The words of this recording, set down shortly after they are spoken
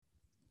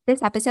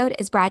This episode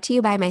is brought to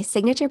you by my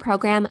signature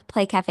program,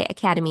 Play Cafe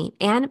Academy,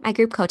 and my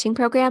group coaching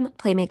program,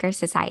 Playmaker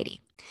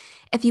Society.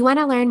 If you want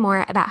to learn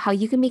more about how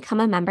you can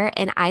become a member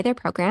in either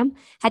program,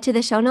 head to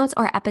the show notes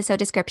or episode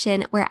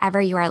description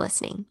wherever you are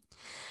listening.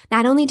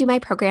 Not only do my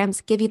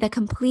programs give you the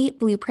complete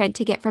blueprint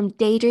to get from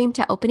daydream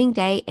to opening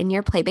day in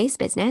your play-based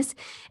business,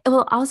 it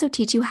will also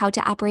teach you how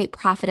to operate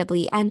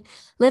profitably and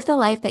live the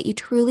life that you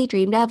truly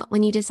dreamed of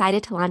when you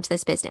decided to launch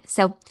this business.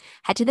 So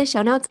head to the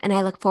show notes, and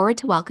I look forward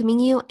to welcoming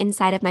you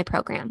inside of my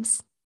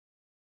programs.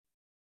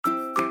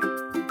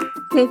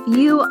 If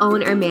you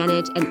own or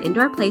manage an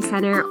indoor play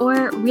center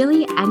or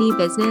really any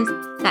business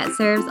that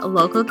serves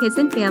local kids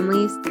and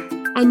families,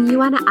 and you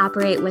want to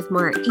operate with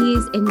more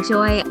ease and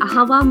joy,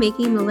 all while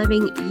making the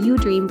living you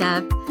dreamed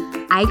of,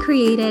 I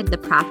created the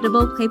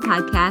Profitable Play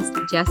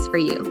Podcast just for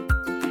you.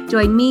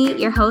 Join me,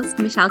 your host,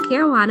 Michelle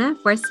Caruana,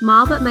 for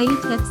small but mighty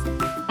tips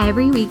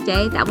every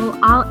weekday that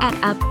will all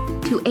add up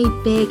to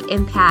a big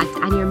impact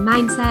on your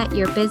mindset,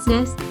 your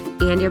business,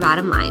 and your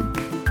bottom line.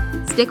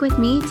 Stick with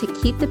me to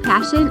keep the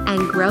passion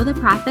and grow the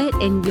profit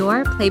in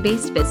your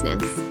play-based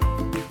business.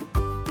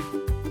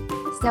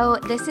 So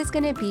this is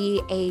going to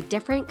be a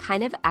different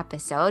kind of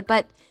episode,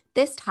 but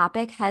this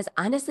topic has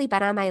honestly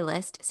been on my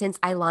list since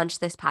I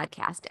launched this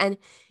podcast, and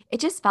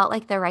it just felt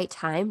like the right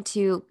time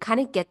to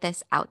kind of get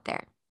this out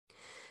there.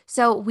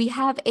 So we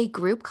have a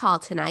group call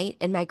tonight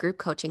in my group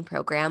coaching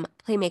program,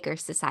 Playmaker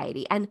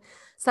Society, and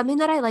something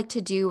that I like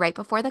to do right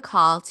before the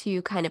call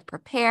to kind of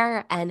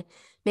prepare and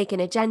make an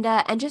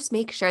agenda and just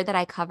make sure that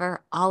I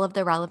cover all of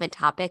the relevant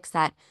topics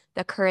that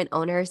the current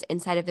owners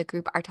inside of the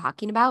group are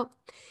talking about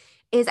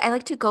is I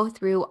like to go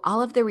through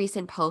all of the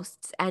recent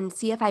posts and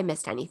see if I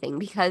missed anything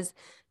because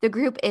the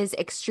group is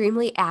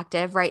extremely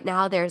active. Right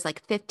now, there's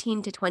like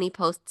 15 to 20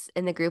 posts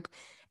in the group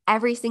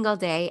every single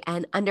day,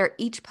 and under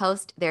each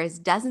post, there's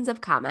dozens of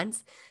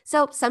comments.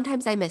 So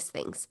sometimes I miss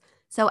things.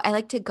 So I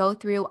like to go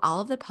through all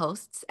of the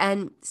posts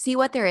and see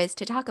what there is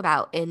to talk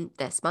about in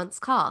this month's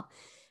call.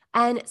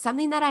 And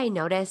something that I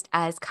noticed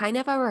as kind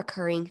of a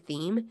recurring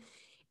theme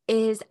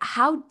is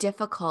how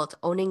difficult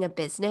owning a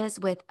business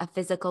with a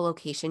physical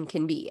location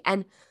can be.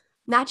 And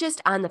not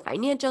just on the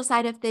financial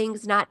side of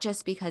things, not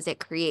just because it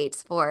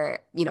creates for,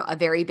 a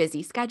very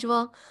busy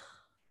schedule.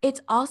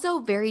 It's also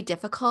very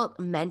difficult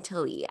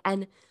mentally.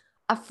 And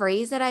a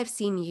phrase that I've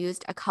seen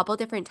used a couple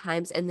different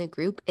times in the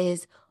group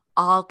is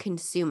all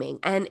consuming.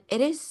 And it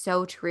is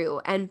so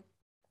true. And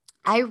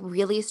I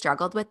really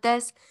struggled with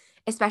this,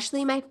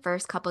 especially my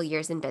first couple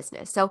years in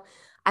business. So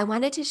I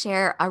wanted to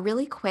share a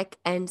really quick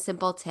and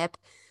simple tip,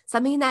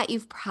 something that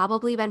you've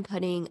probably been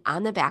putting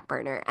on the back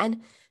burner,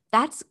 and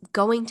that's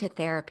going to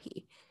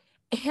therapy.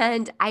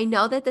 And I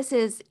know that this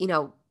is,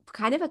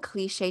 kind of a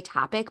cliche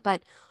topic,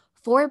 but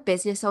for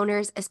business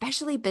owners,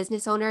 especially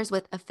business owners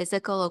with a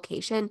physical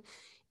location,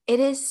 it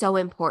is so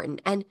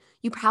important. And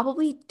you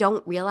probably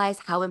don't realize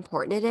how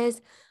important it is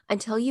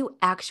until you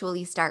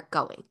actually start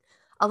going.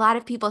 A lot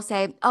of people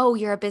say, oh,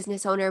 you're a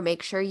business owner,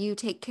 make sure you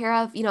take care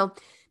of,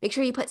 make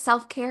sure you put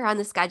self-care on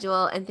the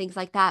schedule and things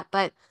like that.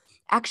 But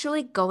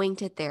actually going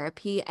to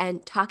therapy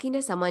and talking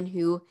to someone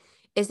who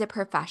is a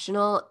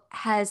professional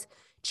has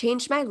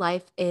changed my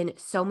life in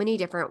so many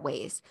different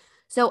ways.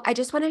 So I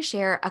just want to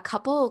share a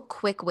couple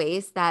quick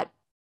ways that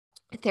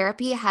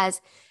therapy has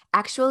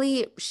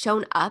actually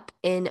shown up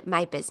in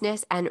my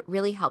business and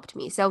really helped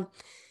me. So,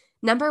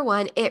 number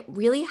one, it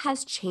really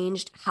has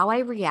changed how I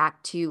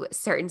react to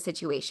certain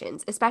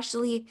situations,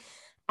 especially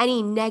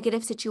any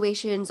negative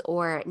situations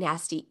or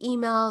nasty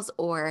emails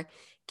or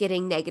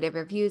getting negative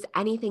reviews,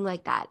 anything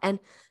like that. And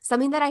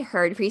something that I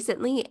heard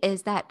recently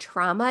is that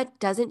trauma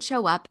doesn't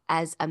show up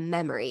as a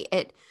memory,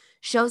 it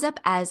shows up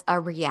as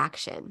a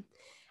reaction.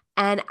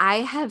 And I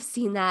have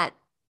seen that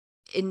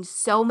in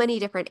so many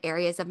different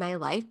areas of my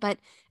life, but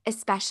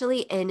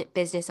especially in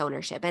business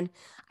ownership. And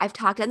I've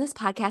talked on this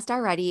podcast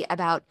already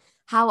about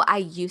how I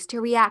used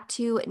to react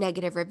to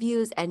negative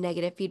reviews and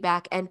negative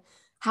feedback and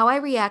how I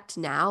react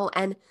now.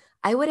 And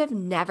I would have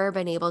never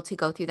been able to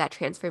go through that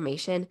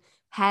transformation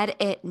had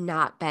it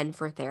not been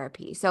for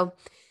therapy. So,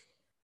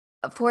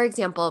 for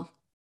example,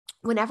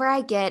 whenever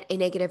I get a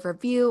negative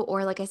review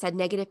or, like I said,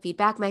 negative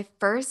feedback, my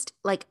first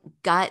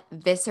gut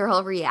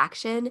visceral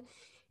reaction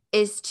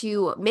is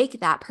to make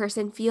that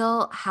person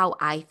feel how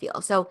I feel.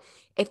 So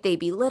if they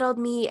belittled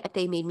me, if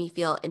they made me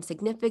feel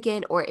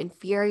insignificant or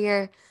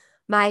inferior,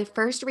 my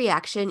first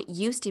reaction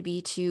used to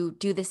be to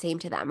do the same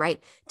to them, right?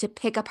 To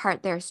pick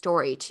apart their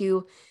story,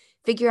 to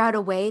figure out a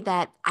way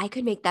that I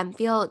could make them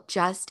feel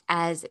just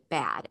as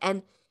bad.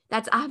 And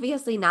that's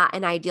obviously not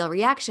an ideal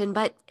reaction,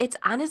 but it's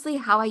honestly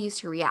how I used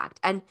to react.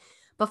 And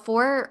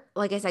before,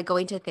 like I said,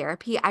 going to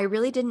therapy, I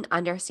really didn't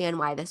understand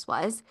why this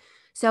was.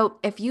 So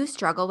if you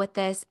struggle with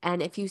this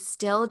and if you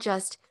still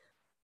just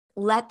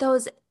let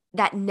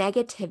that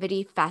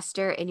negativity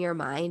fester in your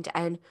mind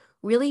and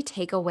really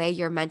take away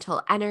your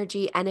mental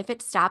energy, and if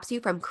it stops you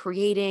from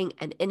creating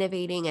and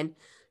innovating and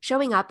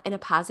showing up in a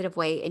positive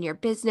way in your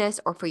business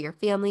or for your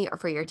family or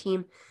for your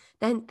team,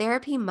 then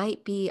therapy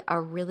might be a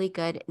really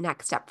good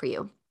next step for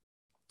you.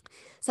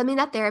 Something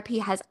that therapy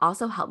has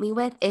also helped me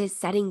with is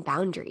setting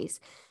boundaries.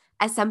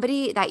 As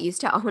somebody that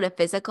used to own a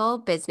physical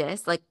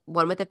business, like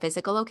one with a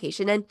physical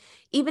location, and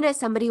even as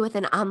somebody with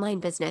an online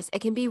business,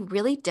 it can be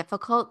really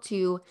difficult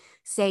to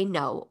say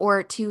no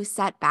or to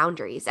set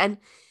boundaries. And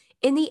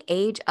in the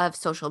age of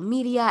social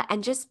media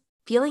and just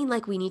feeling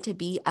like we need to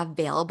be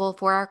available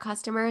for our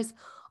customers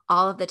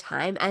all of the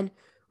time and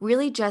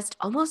really just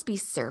almost be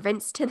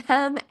servants to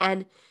them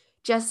and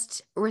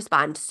just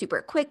respond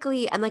super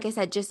quickly. And like I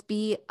said, just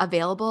be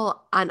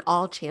available on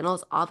all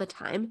channels all the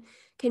time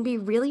can be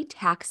really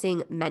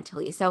taxing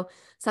mentally. So,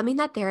 something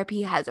that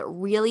therapy has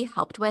really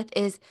helped with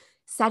is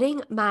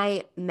setting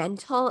my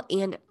mental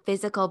and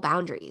physical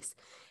boundaries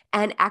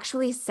and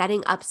actually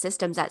setting up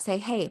systems that say,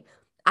 "Hey,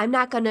 I'm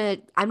not going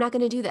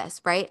to do this,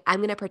 right? I'm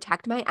going to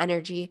protect my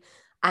energy.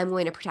 I'm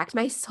going to protect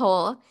my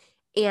soul,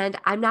 and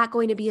I'm not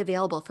going to be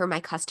available for my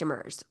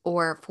customers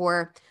or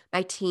for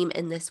my team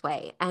in this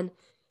way." And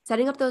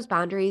setting up those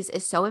boundaries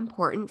is so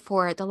important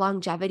for the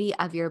longevity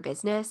of your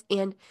business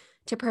and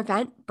to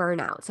prevent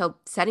burnout. So,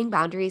 setting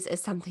boundaries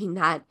is something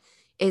that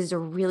is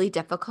really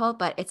difficult,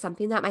 but it's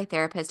something that my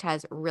therapist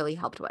has really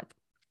helped with.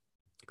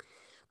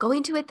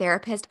 Going to a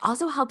therapist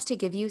also helps to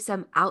give you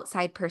some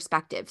outside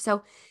perspective.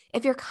 So,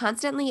 if you're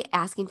constantly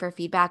asking for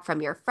feedback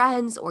from your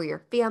friends or your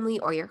family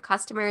or your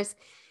customers,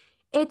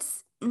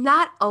 it's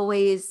not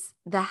always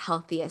the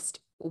healthiest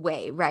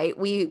way, right?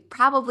 We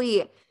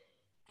probably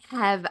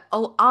have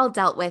all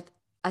dealt with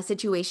a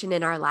situation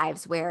in our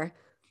lives where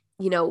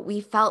we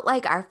felt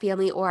like our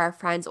family or our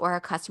friends or our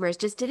customers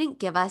just didn't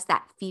give us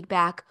that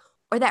feedback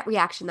or that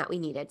reaction that we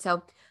needed.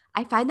 So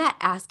I find that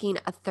asking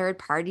a third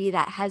party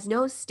that has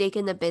no stake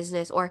in the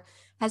business or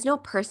has no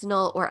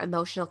personal or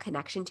emotional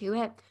connection to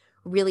it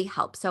really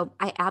helps. So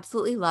I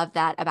absolutely love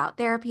that about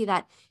therapy,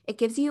 that it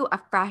gives you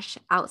a fresh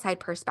outside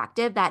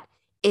perspective that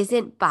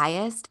isn't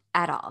biased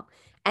at all.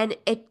 And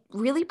it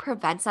really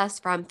prevents us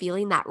from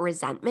feeling that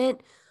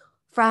resentment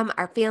from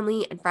our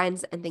family and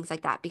friends and things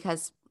like that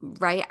because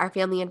right, our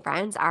family and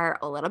friends are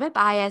a little bit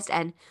biased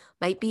and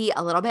might be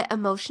a little bit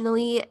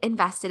emotionally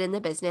invested in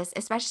the business,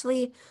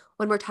 especially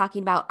when we're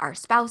talking about our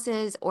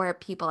spouses or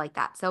people like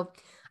that. So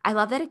I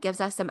love that it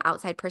gives us some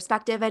outside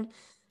perspective and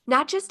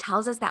not just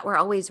tells us that we're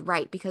always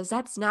right, because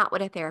that's not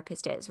what a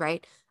therapist is,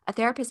 right? A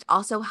therapist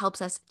also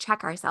helps us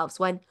check ourselves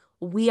when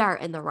we are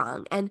in the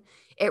wrong, and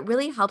it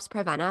really helps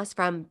prevent us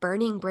from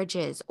burning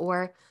bridges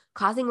or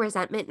causing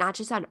resentment, not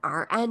just on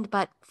our end,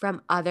 but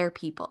from other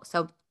people.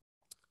 So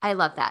I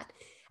love that.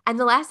 And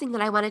the last thing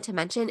that I wanted to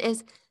mention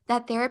is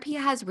that therapy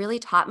has really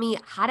taught me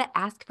how to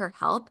ask for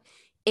help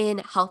in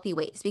healthy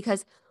ways.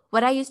 Because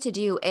what I used to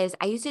do is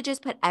I used to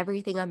just put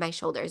everything on my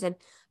shoulders and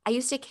I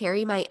used to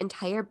carry my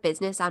entire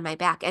business on my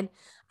back and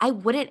I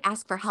wouldn't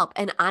ask for help.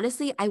 And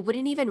honestly, I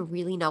wouldn't even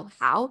really know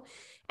how.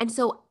 And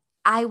so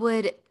I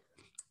would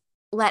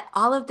let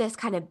all of this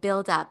kind of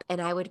build up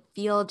and I would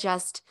feel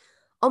just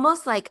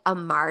almost like a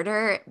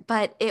martyr,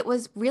 but it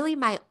was really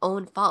my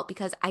own fault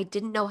because I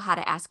didn't know how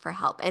to ask for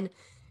help. And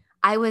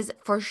I was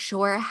for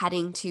sure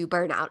heading to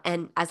burnout.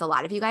 And as a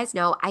lot of you guys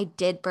know, I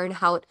did burn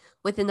out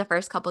within the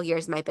first couple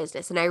years of my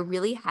business. And I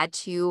really had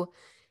to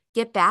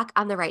get back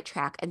on the right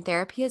track. And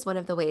therapy is one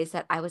of the ways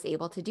that I was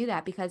able to do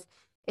that because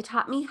it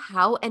taught me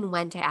how and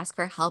when to ask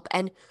for help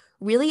and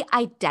really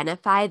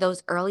identify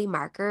those early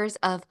markers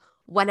of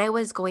when I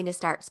was going to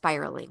start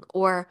spiraling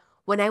or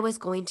when I was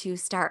going to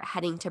start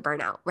heading to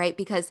burnout, right?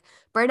 Because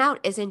burnout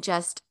isn't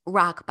just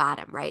rock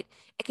bottom, right?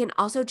 It can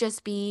also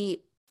just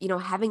be,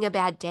 having a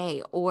bad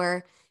day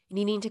or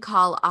needing to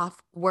call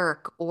off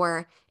work,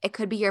 or it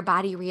could be your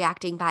body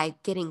reacting by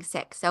getting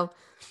sick. So,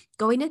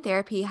 going to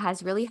therapy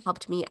has really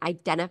helped me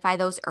identify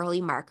those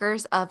early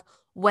markers of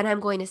when I'm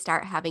going to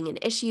start having an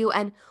issue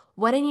and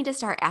when I need to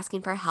start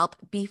asking for help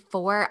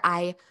before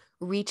I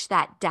reach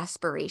that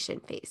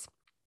desperation phase.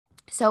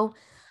 So,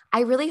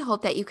 I really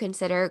hope that you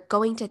consider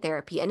going to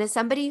therapy. And as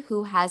somebody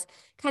who has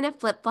kind of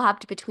flip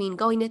flopped between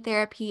going to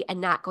therapy and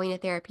not going to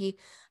therapy,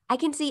 I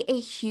can see a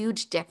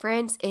huge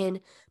difference in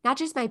not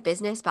just my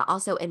business, but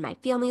also in my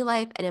family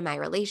life and in my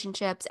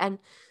relationships and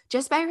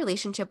just my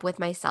relationship with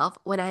myself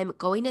when I'm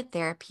going to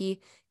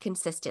therapy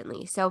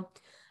consistently. So,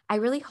 I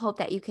really hope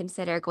that you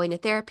consider going to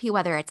therapy,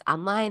 whether it's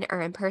online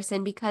or in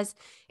person, because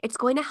it's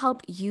going to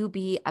help you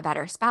be a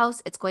better spouse.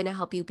 It's going to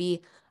help you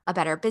be a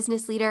better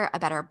business leader, a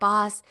better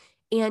boss,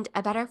 and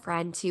a better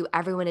friend to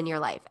everyone in your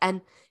life,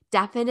 and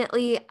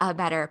definitely a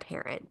better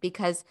parent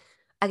because,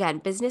 again,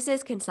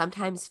 businesses can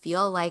sometimes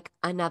feel like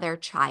another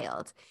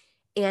child.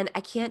 And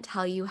I can't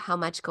tell you how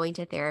much going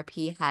to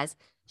therapy has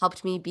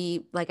helped me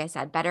be, like I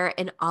said, better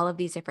in all of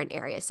these different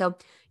areas. So,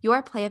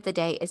 your play of the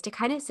day is to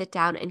kind of sit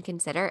down and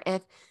consider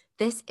if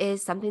this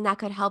is something that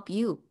could help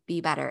you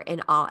be better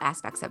in all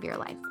aspects of your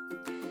life.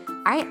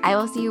 All right, I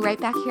will see you right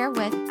back here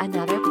with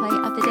another play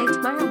of the day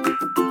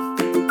tomorrow.